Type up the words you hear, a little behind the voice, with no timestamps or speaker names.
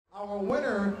Our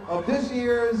winner of this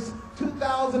year's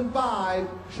 2005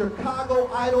 Chicago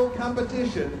Idol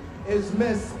competition is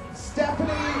Miss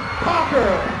Stephanie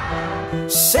Parker.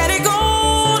 Said it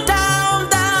go down,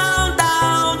 down,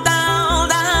 down, down,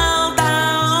 down,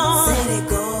 down. Said it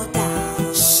go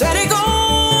down. Said it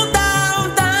go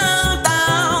down, down,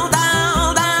 down,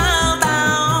 down, down,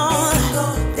 down. It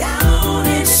go down.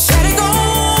 It said it go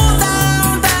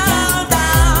down, down,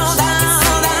 down, down,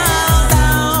 down,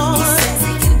 down. He says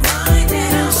he can grind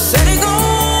it out. Said it go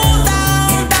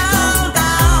down, down,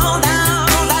 down, down,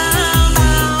 down,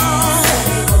 down.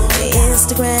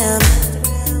 Instagram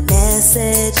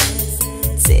message,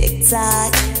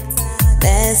 TikTok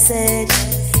message,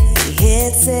 he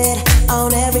hits it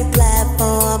on every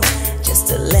platform just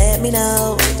to let me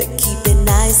know to keep it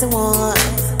nice and warm.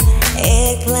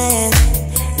 Eggplant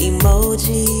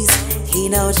emojis, he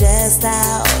know just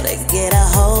how to get a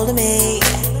hold of me.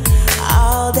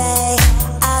 All day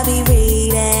I be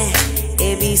reading,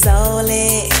 it be so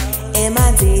lit in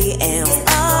my DM.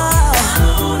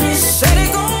 Oh, said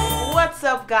it go. What's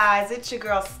up, guys? It's your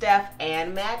girl Steph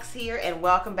and Max here, and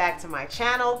welcome back to my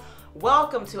channel.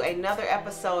 Welcome to another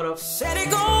episode of Said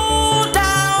it go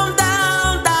down,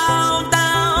 down, down,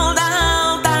 down,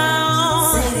 down,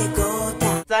 down. Said it go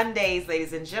down. Sundays,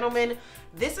 ladies and gentlemen.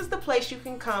 This is the place you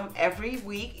can come every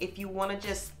week if you want to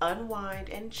just unwind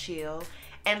and chill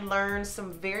and learn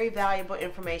some very valuable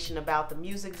information about the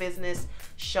music business,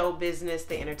 show business,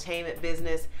 the entertainment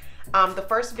business. The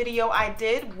first video I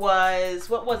did was,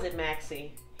 what was it,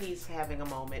 Maxie? He's having a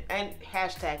moment. And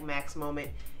hashtag Max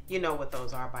moment. You know what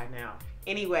those are by now.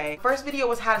 Anyway, first video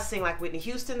was how to sing like Whitney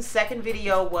Houston. Second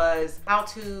video was how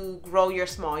to grow your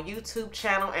small YouTube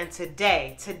channel. And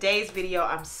today's video,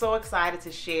 I'm so excited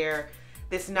to share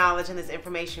this knowledge and this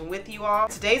information with you all.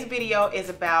 Today's video is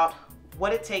about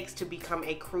what it takes to become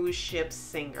a cruise ship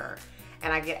singer.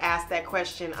 And I get asked that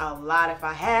question a lot. If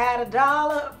I had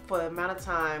 $1 for the amount of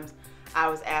times I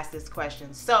was asked this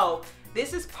question. So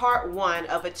this is part one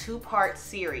of a two-part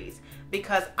series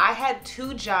because I had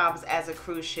two jobs as a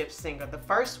cruise ship singer. The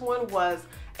first one was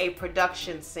a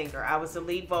production singer. I was the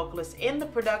lead vocalist in the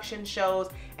production shows,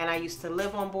 and I used to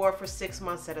live on board for 6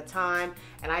 months at a time,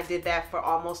 and I did that for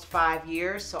almost 5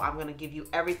 years. So I'm going to give you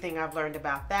everything I've learned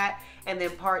about that. And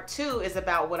then part two is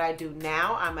about what I do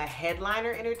now. I'm a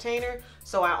headliner entertainer,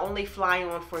 so I only fly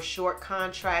on for short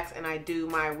contracts, and I do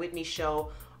my Whitney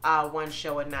show, one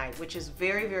show a night, which is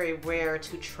very, very rare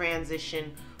to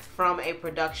transition from a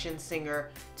production singer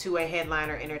to a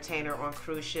headliner entertainer on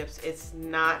cruise ships. It's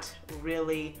not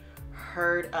really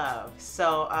heard of.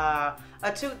 So a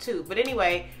toot. But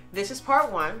anyway, this is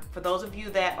part one. For those of you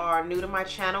that are new to my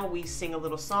channel, we sing a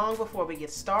little song before we get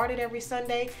started every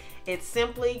Sunday. It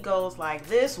simply goes like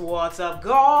this. What's up,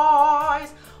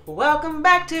 guys? Welcome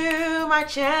back to my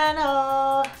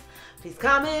channel. Please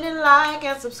comment and like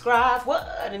and subscribe. What?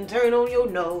 And turn on your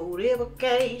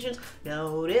notifications.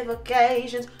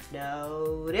 Notifications.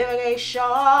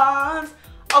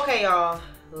 Okay, y'all.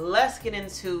 Let's get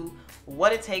into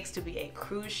what it takes to be a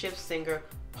cruise ship singer,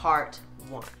 part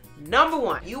one. Number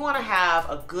one, you want to have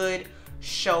a good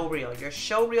show reel. Your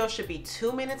show reel should be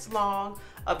 2 minutes long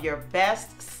of your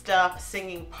best stuff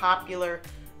singing popular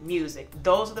music.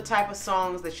 Those are the type of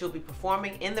songs that you'll be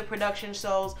performing in the production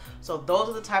shows. So those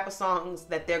are the type of songs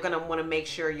that they're going to want to make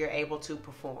sure you're able to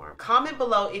perform. Comment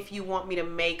below if you want me to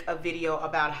make a video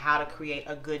about how to create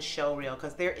a good show reel,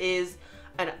 because there is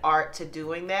an art to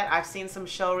doing that. I've seen some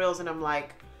show reels and I'm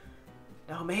like,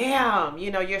 no ma'am,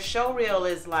 you know, your show reel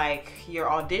is like your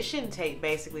audition tape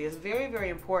basically. It's very, very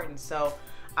important. So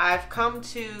I've come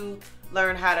to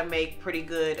learn how to make pretty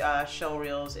good show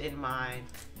reels in my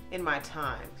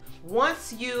time.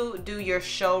 Once you do your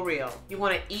show reel, you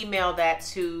want to email that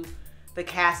to the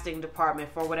casting department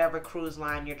for whatever cruise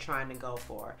line you're trying to go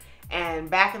for. And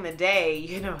back in the day,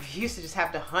 you know, you used to just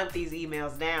have to hunt these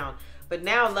emails down. But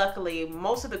now, luckily,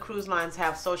 most of the cruise lines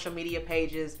have social media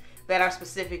pages that are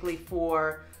specifically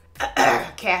for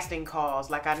casting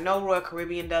calls. Like I know Royal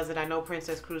Caribbean does it. I know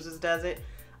Princess Cruises does it.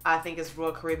 I think it's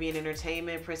Royal Caribbean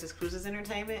Entertainment, Princess Cruises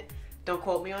Entertainment. Don't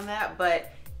quote me on that.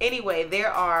 But anyway,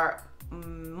 there are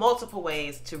multiple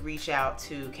ways to reach out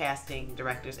to casting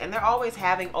directors, and they're always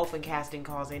having open casting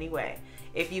calls anyway.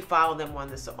 If you follow them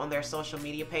on their social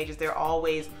media pages, they're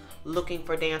always looking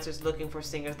for dancers, looking for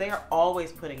singers. They are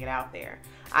always putting it out there.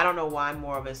 I don't know why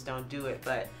more of us don't do it,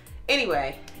 but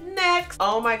anyway, next.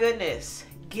 Oh my goodness,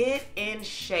 get in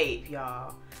shape,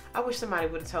 y'all. I wish somebody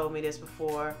would have told me this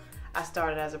before I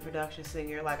started as a production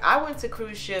singer. Like, I went to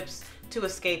cruise ships to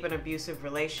escape an abusive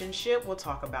relationship. We'll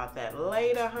talk about that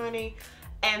later, honey.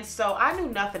 And so I knew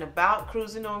nothing about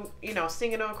cruising on, you know,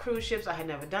 singing on cruise ships. I had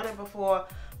never done it before.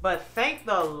 But thank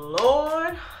the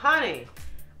Lord, honey,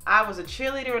 I was a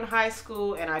cheerleader in high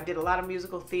school and I did a lot of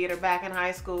musical theater back in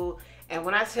high school. And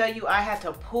when I tell you I had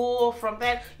to pull from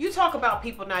that, you talk about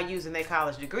people not using their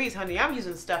college degrees, honey. I'm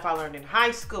using stuff I learned in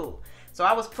high school. So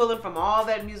I was pulling from all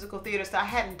that musical theater stuff. I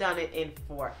hadn't done it in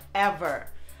forever.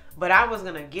 But I was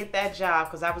going to get that job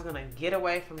because I was going to get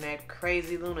away from that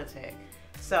crazy lunatic.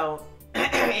 So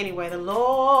anyway, the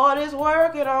Lord is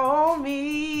working on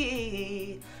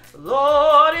me. The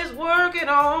Lord is working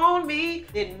on me.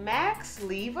 Did Max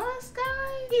leave us,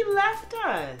 guys? He left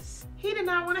us. He did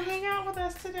not want to hang out with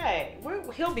us today.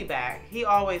 He'll be back. He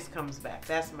always comes back.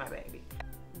 That's my baby.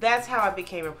 That's how I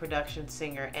became a production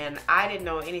singer, and I didn't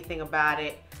know anything about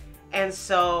it. And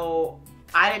so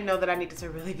I didn't know that I needed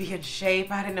to really be in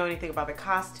shape. I didn't know anything about the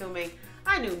costuming.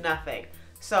 I knew nothing.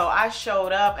 So I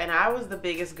showed up and I was the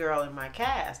biggest girl in my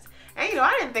cast. And you know,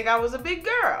 I didn't think I was a big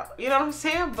girl. You know what I'm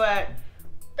saying? But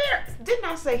didn't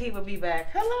I say he would be back?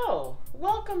 Hello,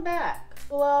 welcome back.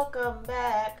 Welcome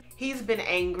back. He's been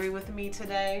angry with me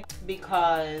today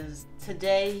because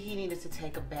today he needed to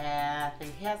take a bath and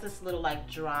he has this little like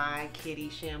dry kitty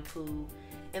shampoo,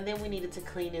 and then we needed to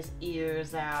clean his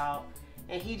ears out,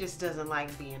 and he just doesn't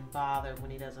like being bothered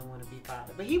when he doesn't want to be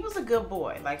bothered. But he was a good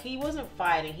boy. Like, he wasn't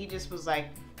fighting. He just was like,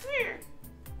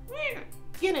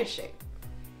 get in shape.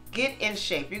 Get in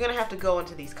shape. You're gonna have to go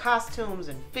into these costumes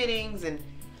and fittings, and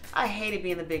I hated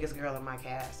being the biggest girl in my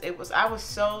cast. I was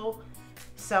so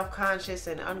self-conscious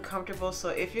and uncomfortable. So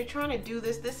if you're trying to do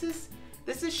this, this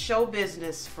is show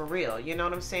business for real. You know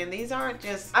what I'm saying? These aren't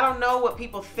just, I don't know what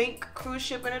people think cruise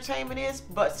ship entertainment is,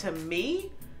 but to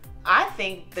me, I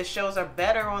think the shows are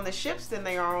better on the ships than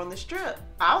they are on the strip.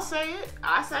 I'll say it.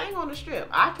 I sang on the strip.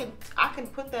 I can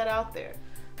put that out there.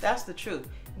 That's the truth.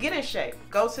 Get in shape.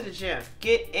 Go to the gym.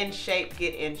 Get in shape.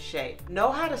 Get in shape.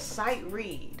 Know how to sight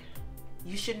read.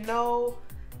 You should know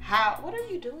how. What are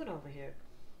you doing over here?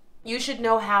 You should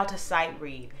know how to sight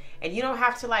read. And you don't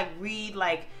have to like read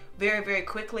like very, very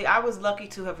quickly. I was lucky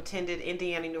to have attended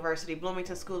Indiana University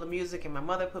Bloomington School of Music, and my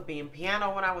mother put me in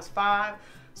piano when I was 5.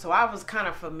 So I was kind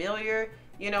of familiar,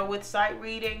 you know, with sight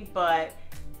reading. But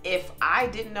if I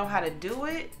didn't know how to do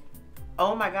it,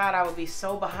 oh my God, I would be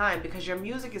so behind, because your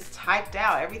music is typed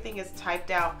out. Everything is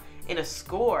typed out in a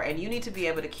score, and you need to be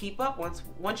able to keep up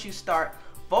once you start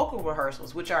vocal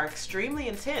rehearsals, which are extremely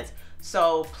intense.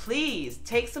 So please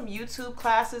take some YouTube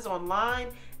classes online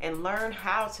and learn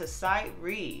how to sight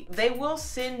read. They will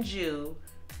send you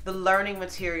the learning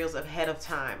materials ahead of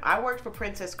time. I worked for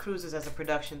Princess Cruises as a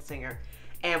production singer,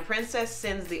 and Princess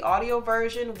sends the audio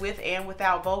version with and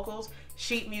without vocals,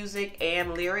 sheet music,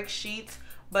 and lyric sheets.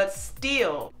 But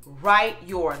still, write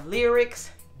your lyrics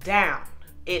down.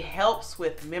 It helps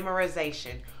with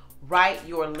memorization. Write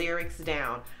your lyrics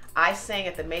down. I sang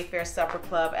at the Mayfair Supper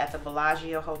Club at the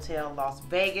Bellagio Hotel, Las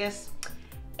Vegas.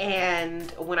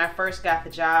 And when I first got the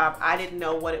job, I didn't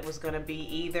know what it was going to be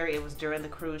either. It was during the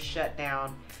cruise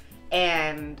shutdown,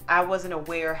 and I wasn't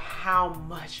aware how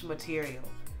much material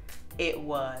it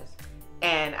was.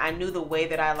 And I knew the way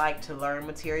that I like to learn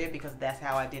material, because that's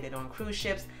how I did it on cruise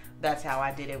ships. That's how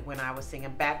I did it when I was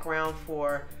singing background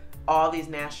for all these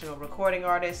national recording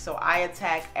artists. So I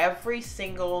attack every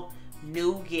single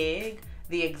new gig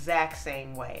the exact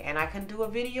same way. And I can do a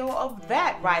video of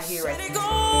that right here. Let it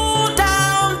go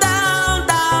down, down,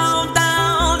 down,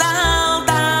 down, down,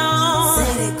 down.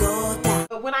 Let it go down.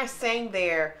 But when I sang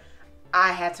there,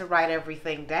 I had to write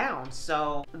everything down.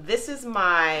 So this is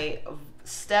my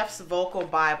Steph's Vocal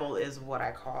Bible is what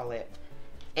I call it.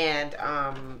 And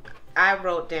I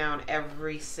wrote down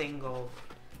every single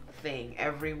thing,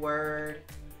 every word,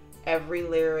 every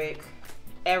lyric,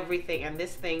 everything. And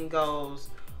this thing goes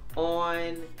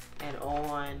on and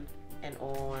on and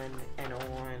on and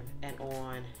on and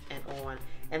on and on.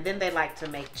 And then they like to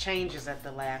make changes at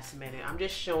the last minute. I'm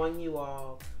just showing you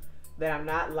all that I'm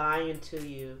not lying to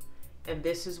you. And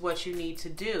this is what you need to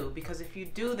do, because if you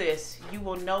do this, you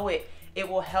will know it. It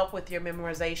will help with your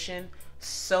memorization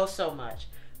so much.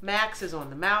 Max is on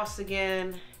the mouse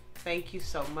again. Thank you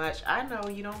so much. I know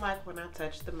you don't like when I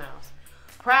touch the mouse.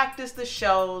 Practice the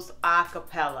shows a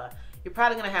cappella. You're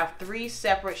probably gonna have 3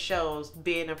 separate shows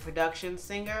being a production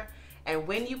singer. And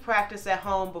when you practice at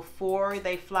home before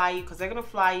they fly you, because they're gonna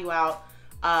fly you out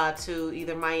to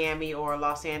either Miami or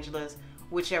Los Angeles,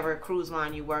 whichever cruise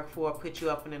line you work for, put you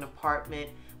up in an apartment,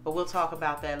 but we'll talk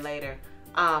about that later.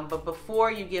 But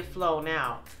before you get flown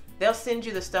out, they'll send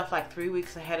you the stuff like 3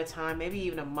 weeks ahead of time, maybe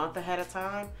even a month ahead of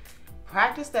time.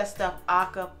 Practice that stuff a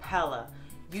cappella.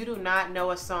 You do not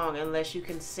know a song unless you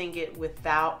can sing it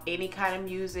without any kind of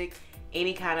music,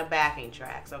 any kind of backing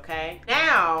tracks, okay?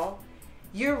 Now,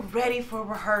 you're ready for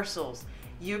rehearsals.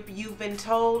 You've been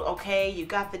told, okay, you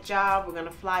got the job, we're gonna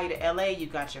fly you to LA, you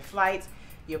got your flights,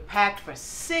 you're packed for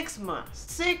 6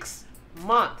 months. 6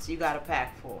 months you gotta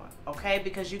pack for, okay?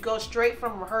 Because you go straight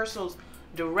from rehearsals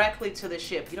directly to the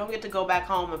ship. You don't get to go back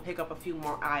home and pick up a few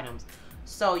more items.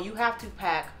 So you have to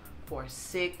pack for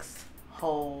 6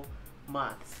 whole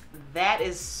months. That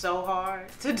is so hard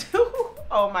to do.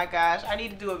 Oh my gosh, I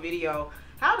need to do a video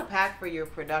how to pack for your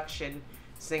production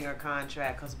singer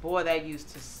contract, because boy, that used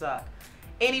to suck.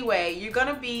 Anyway, you're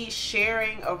gonna be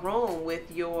sharing a room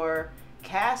with your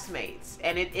castmates,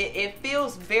 and it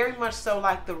feels very much so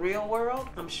like the real world.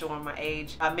 I'm showing my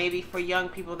age. Maybe for young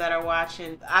people that are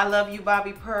watching, I Love You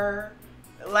Bobby Purr,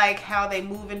 like how they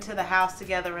move into the house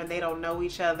together and they don't know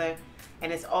each other,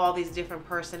 and it's all these different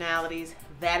personalities.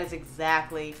 That is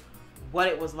exactly what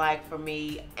it was like for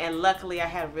me, and luckily I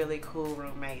had really cool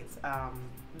roommates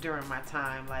during my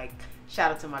time. Like,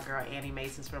 shout out to my girl Annie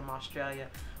Mason's from Australia.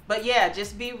 But yeah,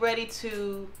 just be ready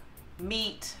to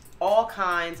meet all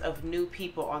kinds of new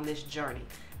people on this journey.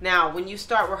 Now, when you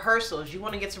start rehearsals, you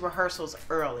want to get to rehearsals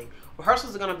early.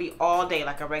 Rehearsals are going to be all day,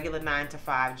 like a regular 9 to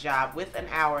 5 job with an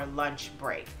hour lunch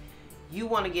break. You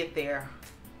want to get there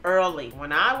early.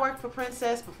 When I worked for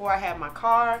Princess, before I had my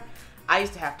car, I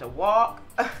used to have to walk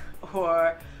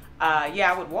or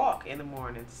yeah, I would walk in the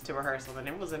mornings to rehearsal, and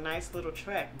it was a nice little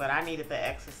trek, but I needed the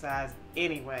exercise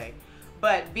anyway.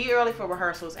 But be early for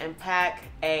rehearsals and pack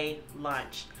a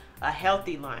lunch, a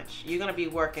healthy lunch. You're gonna be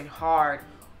working hard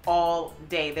all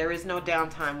day. There is no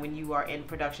downtime when you are in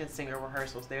production singer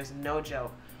rehearsals. There's no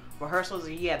joke. Rehearsals,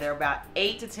 yeah, they're about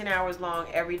 8 to 10 hours long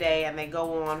every day, and they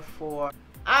go on for,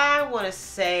 I wanna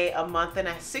say, a month and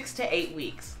 6 to 8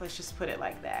 weeks. Let's just put it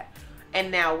like that.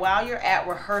 And now, while you're at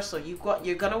rehearsal,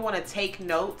 you're gonna wanna take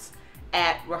notes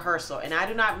at rehearsal. And I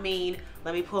do not mean,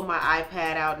 let me pull my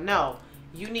iPad out. No,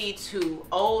 you need to,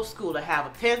 old school, to have a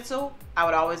pencil. I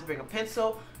would always bring a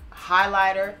pencil, a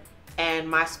highlighter, and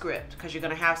my script, because you're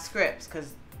gonna have scripts,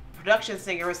 because production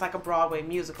singer is like a Broadway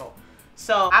musical.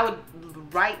 So I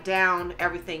would write down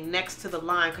everything next to the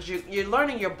line, because you're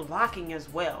learning your blocking as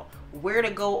well, where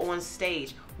to go on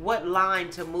stage, what line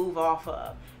to move off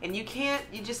of. And you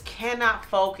just cannot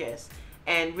focus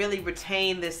and really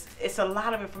retain this. It's a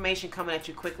lot of information coming at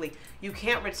you quickly. You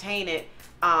can't retain it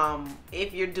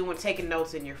if you're taking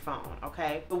notes in your phone,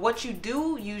 okay? But what you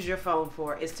do use your phone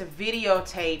for is to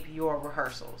videotape your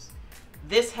rehearsals.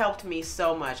 This helped me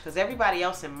so much, because everybody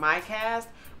else in my cast,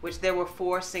 which there were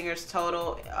 4 singers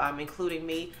total, including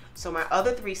me. So my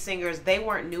other 3 singers, they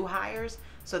weren't new hires.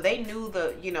 So they knew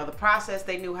the process.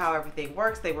 They knew how everything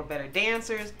works. They were better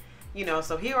dancers,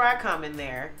 so here I come in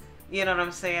there, you know what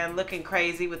I'm saying, looking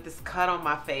crazy with this cut on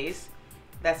my face.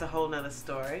 That's a whole nother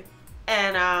story.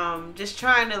 And just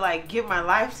trying to like get my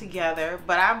life together,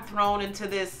 but I'm thrown into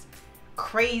this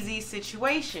crazy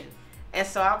situation. And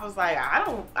so I was like, I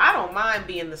don't mind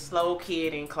being the slow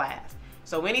kid in class.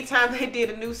 So anytime they did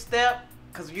a new step,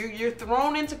 because you're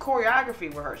thrown into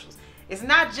choreography rehearsals. It's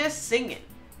not just singing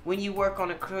when you work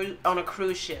on a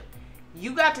cruise ship.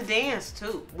 You got to dance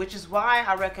too, which is why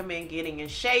I recommend getting in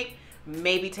shape.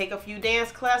 Maybe take a few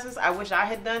dance classes. I wish I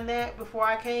had done that before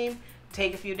I came.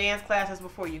 Take a few dance classes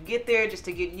before you get there, just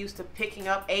to get used to picking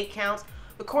up 8 counts.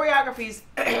 The choreography's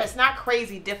it's not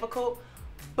crazy difficult,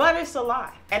 but it's a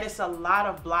lot, and it's a lot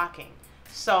of blocking.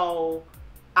 So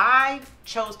I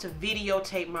chose to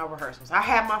videotape my rehearsals. I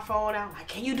had my phone out, like,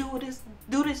 can you do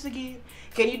this again?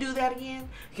 Can you do that again?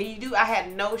 I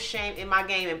had no shame in my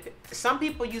game. And some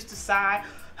people used to sigh,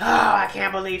 oh, I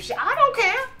can't believe she, I don't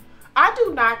care. I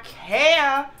do not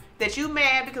care that you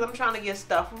mad because I'm trying to get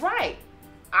stuff right.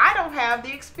 I don't have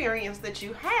the experience that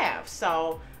you have,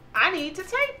 so I need to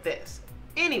tape this.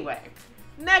 Anyway,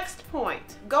 next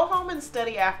point, go home and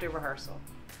study after rehearsal.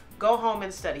 Go home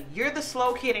and study. You're the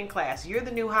slow kid in class. You're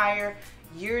the new hire.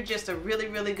 You're just a really,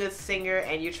 really good singer,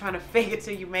 and you're trying to fake it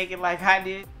till you make it like I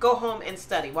did. Go home and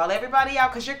study while everybody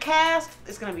out, because your cast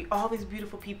is going to be all these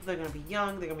beautiful people. They're going to be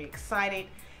young. They're going to be excited.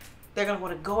 They're going to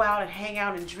want to go out and hang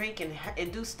out and drink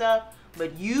and do stuff.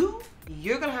 But you're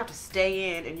going to have to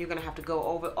stay in, and you're going to have to go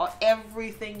over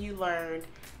everything you learned.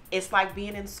 It's like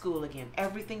being in school again.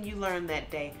 Everything you learned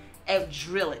that day,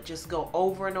 drill it. Just go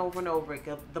over and over and over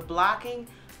again. The blocking,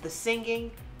 the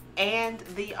singing, and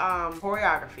the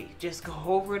choreography. Just go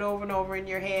over it over and over in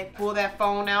your head. Pull that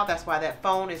phone out. That's why that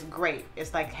phone is great.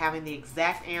 It's like having the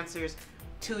exact answers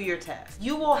to your test.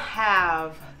 You will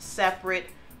have separate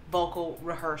vocal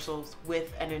rehearsals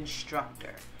with an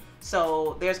instructor.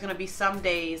 So there's going to be some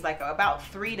days, like about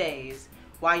 3 days,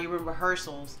 while you're in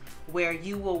rehearsals where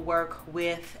you will work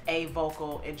with a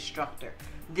vocal instructor.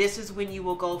 This is when you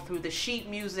will go through the sheet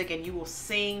music and you will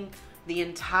sing the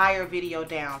entire video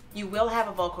down. You will have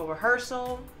a vocal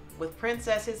rehearsal with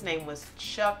Princess. His name was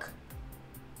Chuck.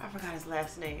 I forgot his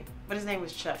last name, but his name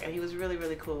was Chuck, and he was really,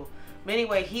 really cool. But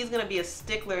anyway, he's gonna be a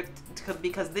stickler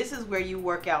because this is where you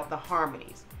work out the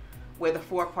harmonies, where the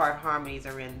 4-part harmonies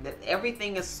are in. That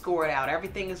everything is scored out,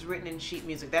 everything is written in sheet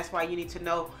music. That's why you need to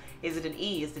know, is it an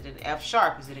E, is it an F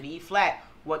sharp, is it an E flat,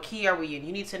 what key are we in?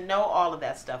 You need to know all of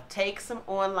that stuff. Take some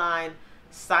online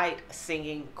sight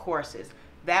singing courses.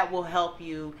 That will help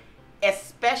you,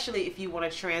 especially if you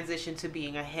want to transition to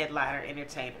being a headliner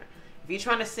entertainer. If you're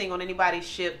trying to sing on anybody's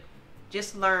ship,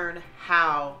 just learn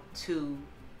how to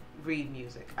read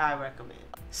music. I recommend.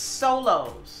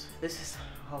 Solos. This is,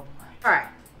 oh boy. All right.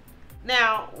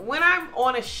 Now, when I'm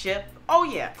on a ship, oh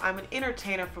yeah, I'm an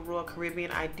entertainer for Royal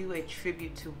Caribbean. I do a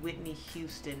tribute to Whitney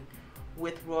Houston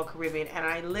with Royal Caribbean, and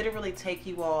I literally take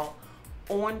you all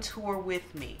on tour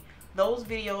with me. Those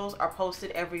videos are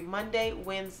posted every Monday,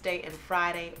 Wednesday, and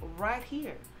Friday right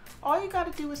here. All you got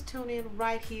to do is tune in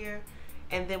right here,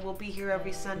 and then we'll be here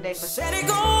every Sunday. Let it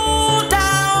go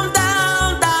down,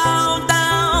 down, down,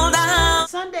 down, down.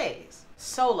 Sundays,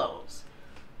 solos.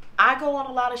 I go on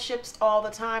a lot of ships all the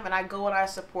time, and I go and I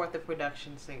support the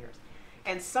production singers.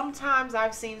 And sometimes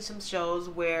I've seen some shows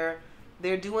where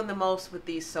they're doing the most with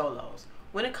these solos.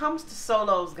 When it comes to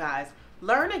solos, guys,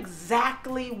 learn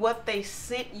exactly what they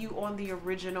sent you on the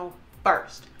original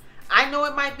first. I know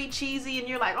it might be cheesy and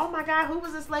you're like, oh my God, who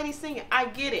was this lady singing? I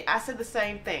get it. I said the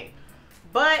same thing.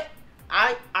 But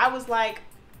I was like,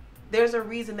 there's a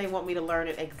reason they want me to learn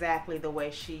it exactly the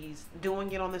way she's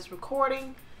doing it on this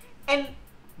recording. And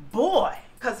boy,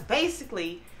 because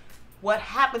basically what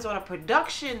happens on a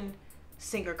production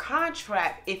singer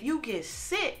contract, if you get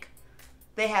sick,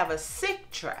 they have a sick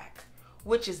track,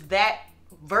 which is that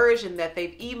version that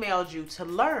they've emailed you to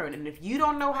learn. And if you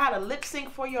don't know how to lip sync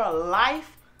for your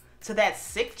life to that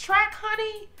sick track,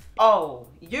 honey, oh,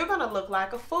 you're gonna look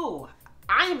like a fool.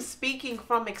 I am speaking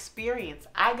from experience.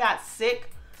 I got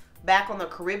sick back on the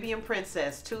Caribbean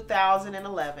Princess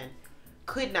 2011.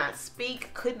 Could not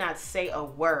speak, could not say a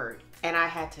word, and I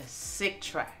had to sick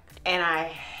track, and I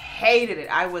hated it.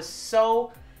 I was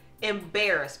so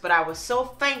embarrassed, but I was so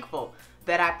thankful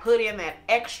that I put in that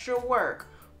extra work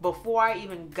before I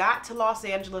even got to Los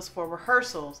Angeles for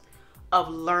rehearsals of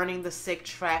learning the sick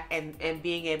track and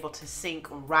being able to sync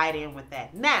right in with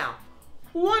that. Now,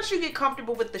 once you get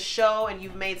comfortable with the show and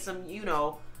you've made some, you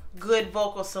know, good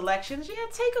vocal selections, yeah,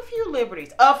 take a few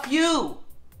liberties. A few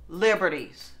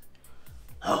liberties.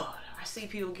 Oh, I see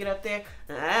people get up there.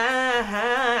 I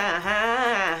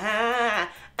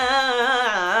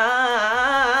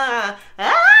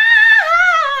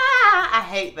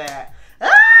hate that.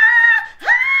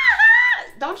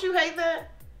 Don't you hate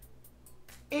that?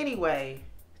 Anyway,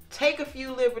 take a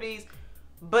few liberties,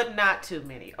 but not too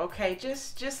many, okay?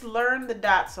 Just learn the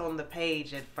dots on the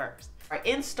page at first. All right,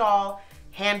 install,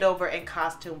 handover, and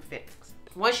costume fittings.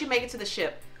 Once you make it to the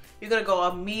ship, you're gonna go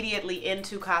immediately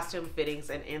into costume fittings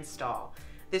and install.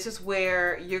 This is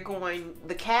where you're going,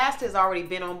 the cast has already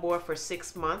been on board for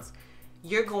 6 months.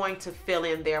 You're going to fill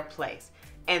in their place.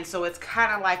 And so it's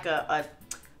kind of like a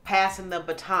passing the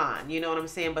baton, you know what I'm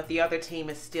saying? But the other team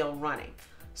is still running.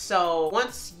 So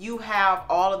once you have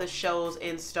all of the shows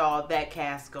installed, that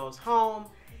cast goes home.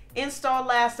 Install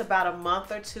lasts about a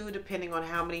month or two, depending on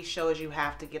how many shows you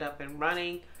have to get up and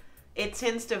running. It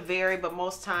tends to vary, but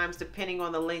most times, depending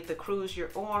on the length of cruise you're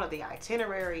on or the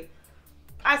itinerary,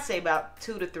 I'd say about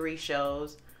 2 to 3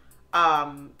 shows.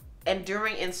 And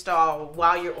during install,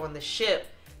 while you're on the ship,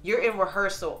 you're in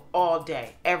rehearsal all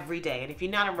day, every day. And if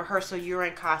you're not in rehearsal, you're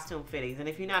in costume fittings. And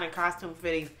if you're not in costume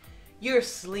fittings, you're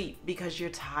asleep because you're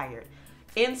tired.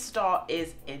 Install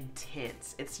is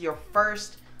intense. It's your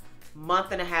first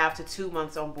month and a half to 2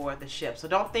 months on board the ship. So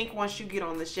don't think once you get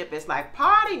on the ship, it's like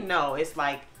party. No, it's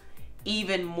like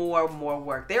even more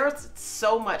work. There's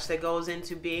so much that goes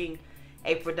into being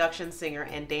a production singer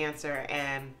and dancer,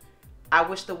 and I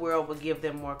wish the world would give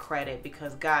them more credit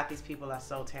because God, these people are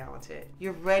so talented.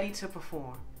 You're ready to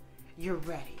perform. You're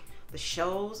ready. The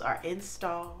shows are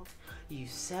installed. You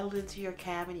settled into your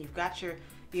cabin. You've got your,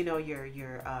 you know, your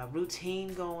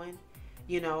routine going.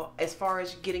 You know, as far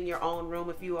as getting your own room,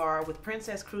 if you are with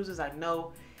Princess Cruises, I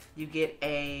know you get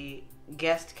a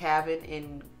guest cabin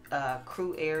in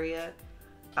crew area.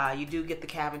 You do get the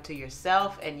cabin to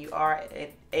yourself, and you are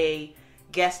a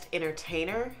guest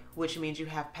entertainer, which means you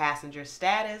have passenger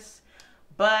status.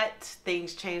 But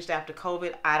things changed after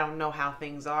COVID. I don't know how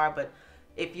things are, but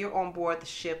if you're on board the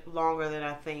ship longer than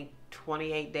I think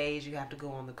 28 days you have to go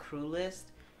on the crew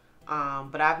list.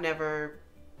 But I've never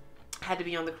had to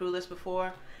be on the crew list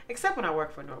before, except when I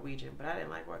worked for Norwegian, but I didn't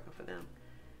like working for them.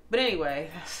 But anyway,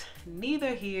 that's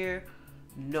neither here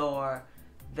nor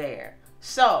there.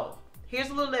 So here's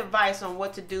a little advice on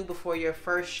what to do before your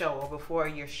first show or before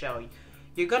your show.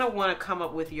 You're gonna want to come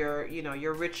up with your,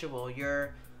 your ritual,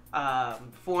 your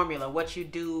formula, what you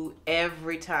do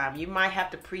every time. You might have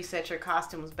to preset your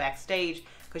costumes backstage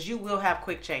because you will have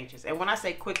quick changes. And when I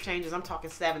say quick changes, I'm talking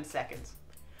 7 seconds,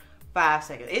 5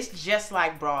 seconds. It's just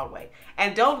like Broadway.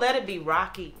 And don't let it be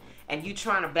Rocky and you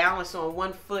trying to balance on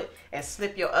one foot and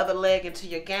slip your other leg into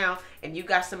your gown and you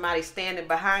got somebody standing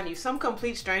behind you, some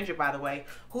complete stranger, by the way,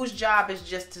 whose job is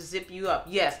just to zip you up.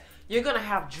 Yes, you're gonna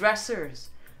have dressers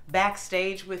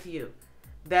backstage with you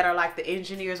that are like the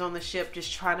engineers on the ship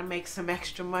just trying to make some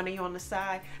extra money on the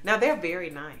side. Now, they're very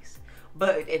nice,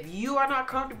 but if you are not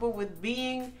comfortable with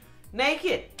being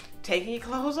naked, taking your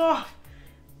clothes off,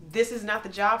 this is not the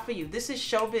job for you. This is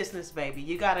show business, baby.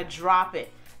 You got to drop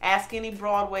it. Ask any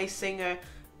Broadway singer,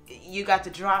 you got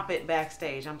to drop it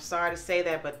backstage. I'm sorry to say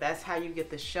that, but that's how you get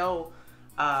the show.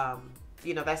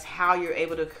 That's how you're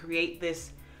able to create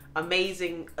this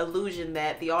amazing illusion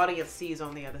that the audience sees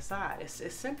on the other side.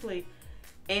 It's simply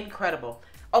incredible.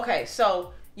 Okay,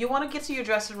 so you want to get to your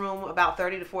dressing room about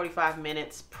 30 to 45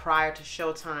 minutes prior to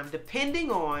showtime,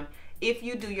 depending on if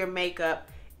you do your makeup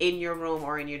in your room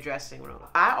or in your dressing room.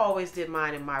 I always did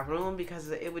mine in my room because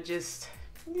it would just,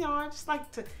 I just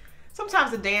like to,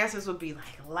 sometimes the dancers would be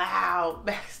like loud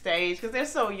backstage because they're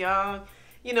so young,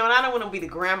 and I don't want to be the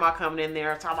grandma coming in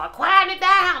there talking about quiet it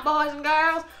down, boys and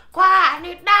girls, quiet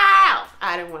it down.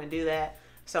 I didn't want to do that.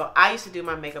 So I used to do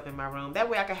my makeup in my room. That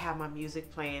way I could have my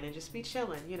music playing and just be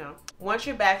chilling, Once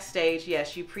you're backstage,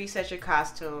 yes, you preset your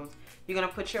costumes. You're going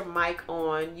to put your mic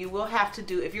on. You will have to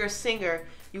do, if you're a singer,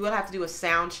 you will have to do a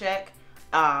sound check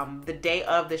the day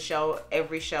of the show,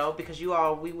 every show, because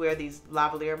we wear these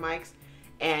lavalier mics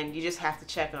and you just have to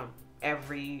check them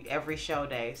every show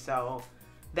day. So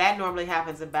that normally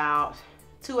happens about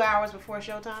 2 hours before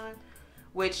showtime,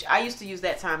 which I used to use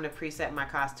that time to preset my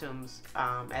costumes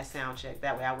at sound check.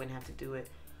 That way I wouldn't have to do it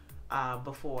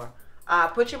before.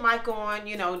 Put your mic on,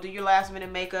 do your last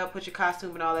minute makeup, put your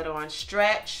costume and all that on.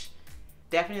 Stretch,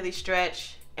 definitely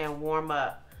stretch and warm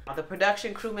up. The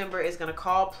production crew member is gonna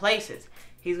call places.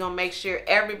 He's gonna make sure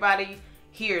everybody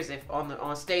hears it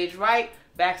on stage right,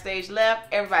 backstage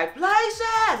left, everybody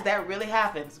places. That really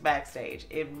happens backstage.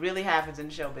 It really happens in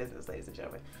show business, ladies and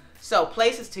gentlemen. So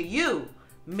places to you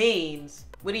means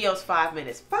video's 5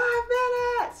 minutes. 5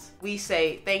 minutes! We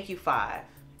say thank you 5,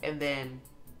 and then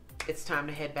it's time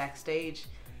to head backstage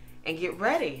and get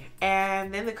ready.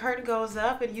 And then the curtain goes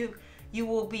up and you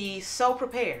will be so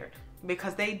prepared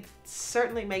because they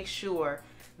certainly make sure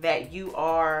that you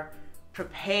are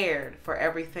prepared for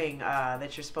everything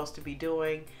that you're supposed to be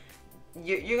doing.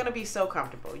 You're gonna be so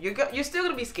comfortable. You're still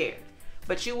gonna be scared,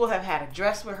 but you will have had a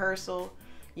dress rehearsal.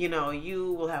 You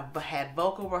will have had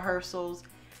vocal rehearsals.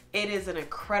 It is an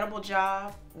incredible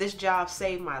job. This job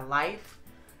saved my life.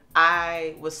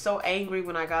 I was so angry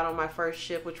when I got on my first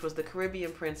ship, which was the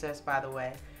Caribbean Princess, by the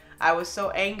way. I was so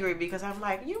angry because I'm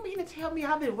like, you mean to tell me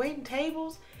I've been waiting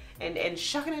tables and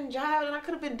shucking and jiving and I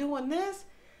could have been doing this?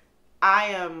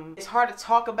 It's hard to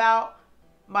talk about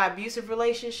my abusive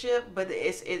relationship, but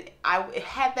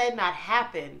had that not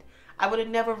happened, I would have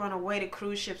never run away to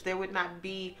cruise ships. There would not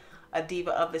be a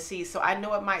diva of the seas. So I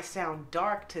know it might sound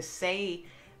dark to say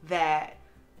that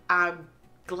I'm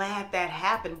glad that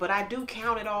happened, but I do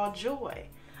count it all joy.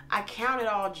 I count it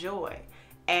all joy.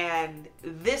 And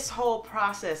this whole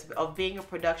process of being a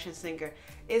production singer,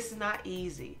 it's not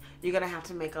easy. You're gonna have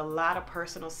to make a lot of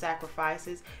personal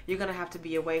sacrifices. You're gonna have to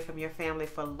be away from your family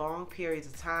for long periods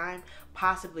of time,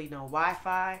 possibly no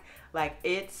Wi-Fi. Like,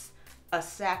 it's a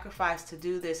sacrifice to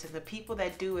do this, and the people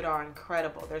that do it are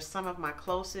incredible. They're some of my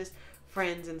closest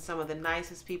friends and some of the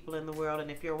nicest people in the world. And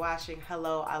if you're watching,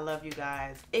 hello, I love you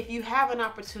guys. If you have an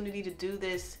opportunity to do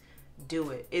this, do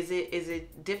it. Is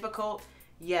it difficult?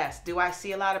 Yes. Do I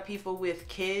see a lot of people with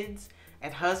kids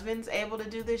and husbands able to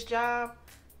do this job?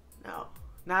 No,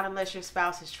 not unless your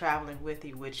spouse is traveling with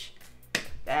you, which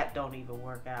that don't even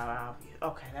work out.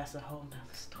 Okay, that's a whole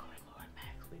nother story, Lord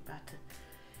Max. We about to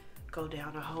go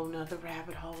down a whole nother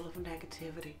rabbit hole of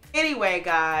negativity. Anyway,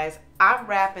 guys, I'm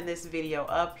wrapping this video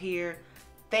up here.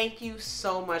 Thank you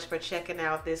so much for checking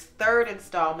out this third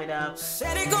installment of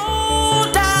Let it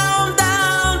go down,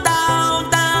 down, down,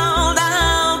 down,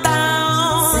 down,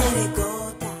 down. Let it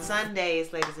go down.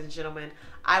 Sundays, ladies and gentlemen.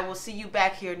 I will see you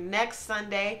back here next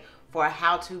Sunday for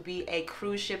How to Be a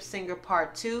Cruise Ship Singer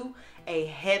Part 2, a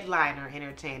headliner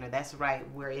entertainer. That's right,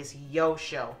 where it's your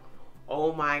show.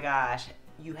 Oh my gosh.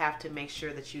 You have to make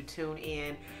sure that you tune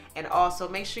in. And also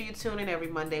make sure you tune in every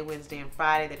Monday, Wednesday, and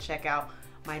Friday to check out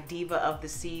my Diva of the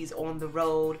Seas on the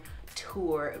road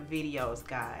tour videos,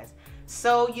 guys.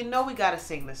 So you know we gotta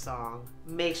sing the song.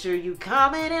 Make sure you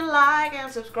comment and like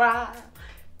and subscribe.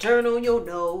 Turn on your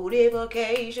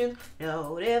notifications.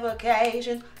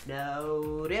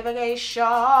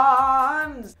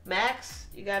 Max,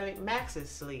 you got me. Max is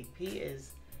asleep. He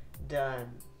is done.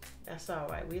 That's all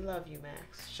right. We love you,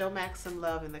 Max. Show Max some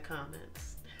love in the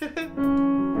comments.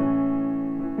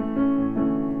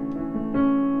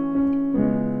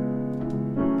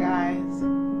 Guys,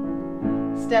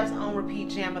 Steph's on repeat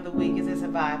jam of the week is It's a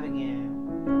Vibe Again.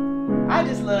 I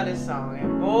just love this song.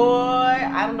 And boy,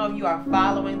 I don't know if you are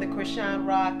following the Krishan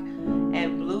Rock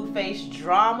and Blueface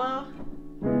drama,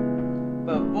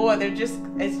 but boy,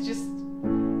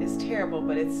 it's terrible,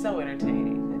 but it's so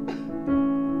entertaining.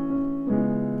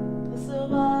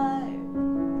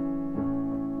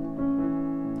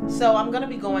 So I'm going to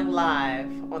be going live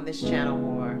on this channel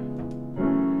more.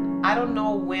 I don't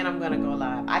know when I'm going to go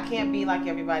live. I can't be like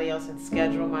everybody else and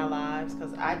schedule my lives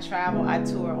because I travel, I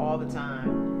tour all the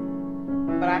time.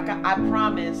 But I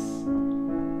promise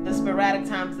the sporadic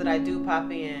times that I do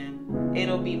pop in,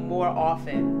 it'll be more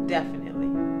often, definitely.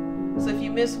 So if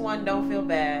you miss one, don't feel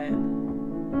bad.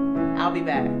 I'll be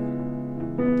back.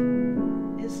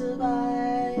 It's a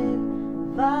vibe,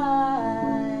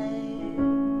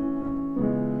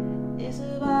 it's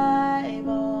a vibe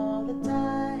all the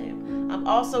time. I'm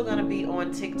also gonna be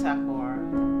on TikTok more,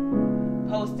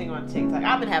 posting on TikTok.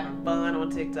 I've been having fun on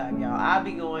TikTok, y'all. I'll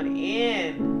be going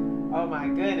in. Oh my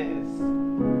goodness.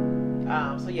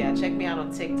 So yeah, check me out on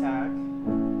TikTok.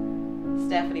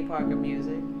 Stephanie Parker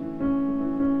Music.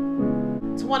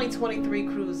 2023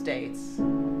 cruise dates.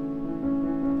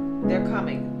 They're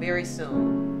coming very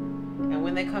soon. And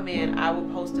when they come in, I will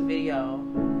post a video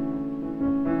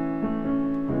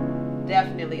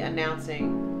definitely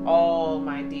announcing all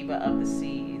my Diva of the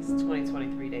Seas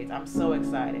 2023 dates. I'm so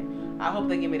excited. I hope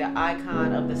they give me the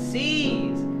Icon of the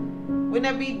Seas. Wouldn't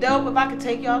that be dope if I could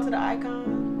take y'all to the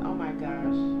Icon? Oh my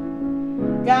gosh.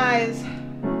 Guys,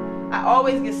 I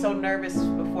always get so nervous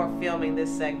before filming this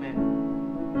segment.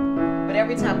 But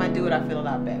every time I do it, I feel a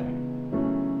lot better.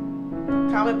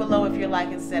 Comment below if you're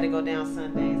liking Set It Go Down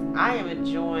Sundays. I am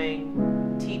enjoying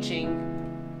teaching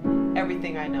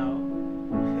everything I know.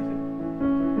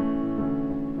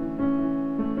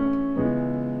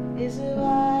 It's a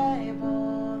vibe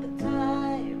all the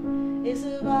time. It's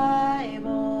a vibe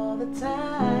all the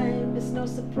time. It's no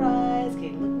surprise.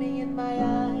 Can't look me in my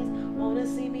eyes. Wanna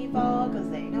see me fall cause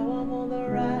they know I'm on the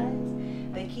rise.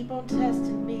 They keep on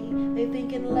testing me. They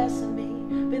thinking less of me.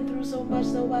 Been through so much,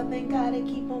 so I thank God they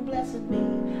keep on blessing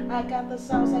me. I got the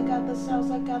sauce, I got the sauce,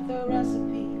 I got the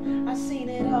recipe. I seen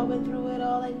it all, been through it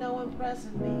all, ain't no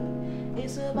impressing me.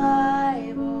 It's a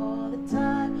vibe all the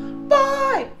time.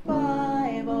 Vibe,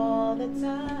 vibe all the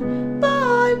time.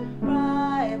 Vibe,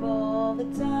 vibe all the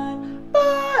time.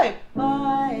 Vibe,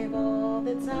 vibe all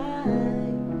the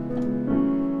time.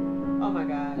 Oh my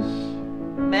gosh.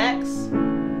 Max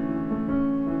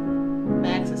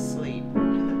is asleep.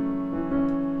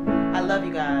 I love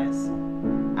you guys.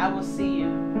 I will see you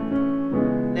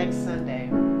next Sunday.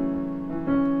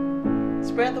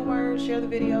 Spread the word, share the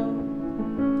video.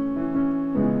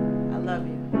 I love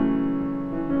you.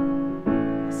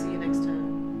 I'll see you next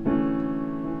time.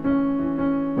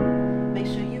 Make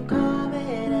sure you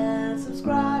comment and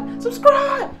subscribe.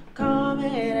 Subscribe!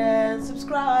 Comment and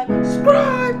subscribe.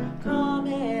 Subscribe!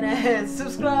 Comment and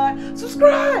subscribe.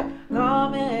 Subscribe!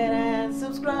 Comment and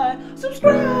subscribe.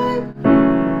 Subscribe!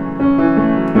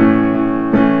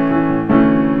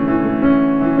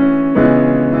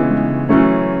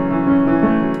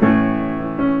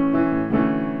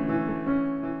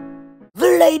 The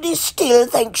lady still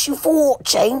thanks you for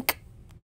watching.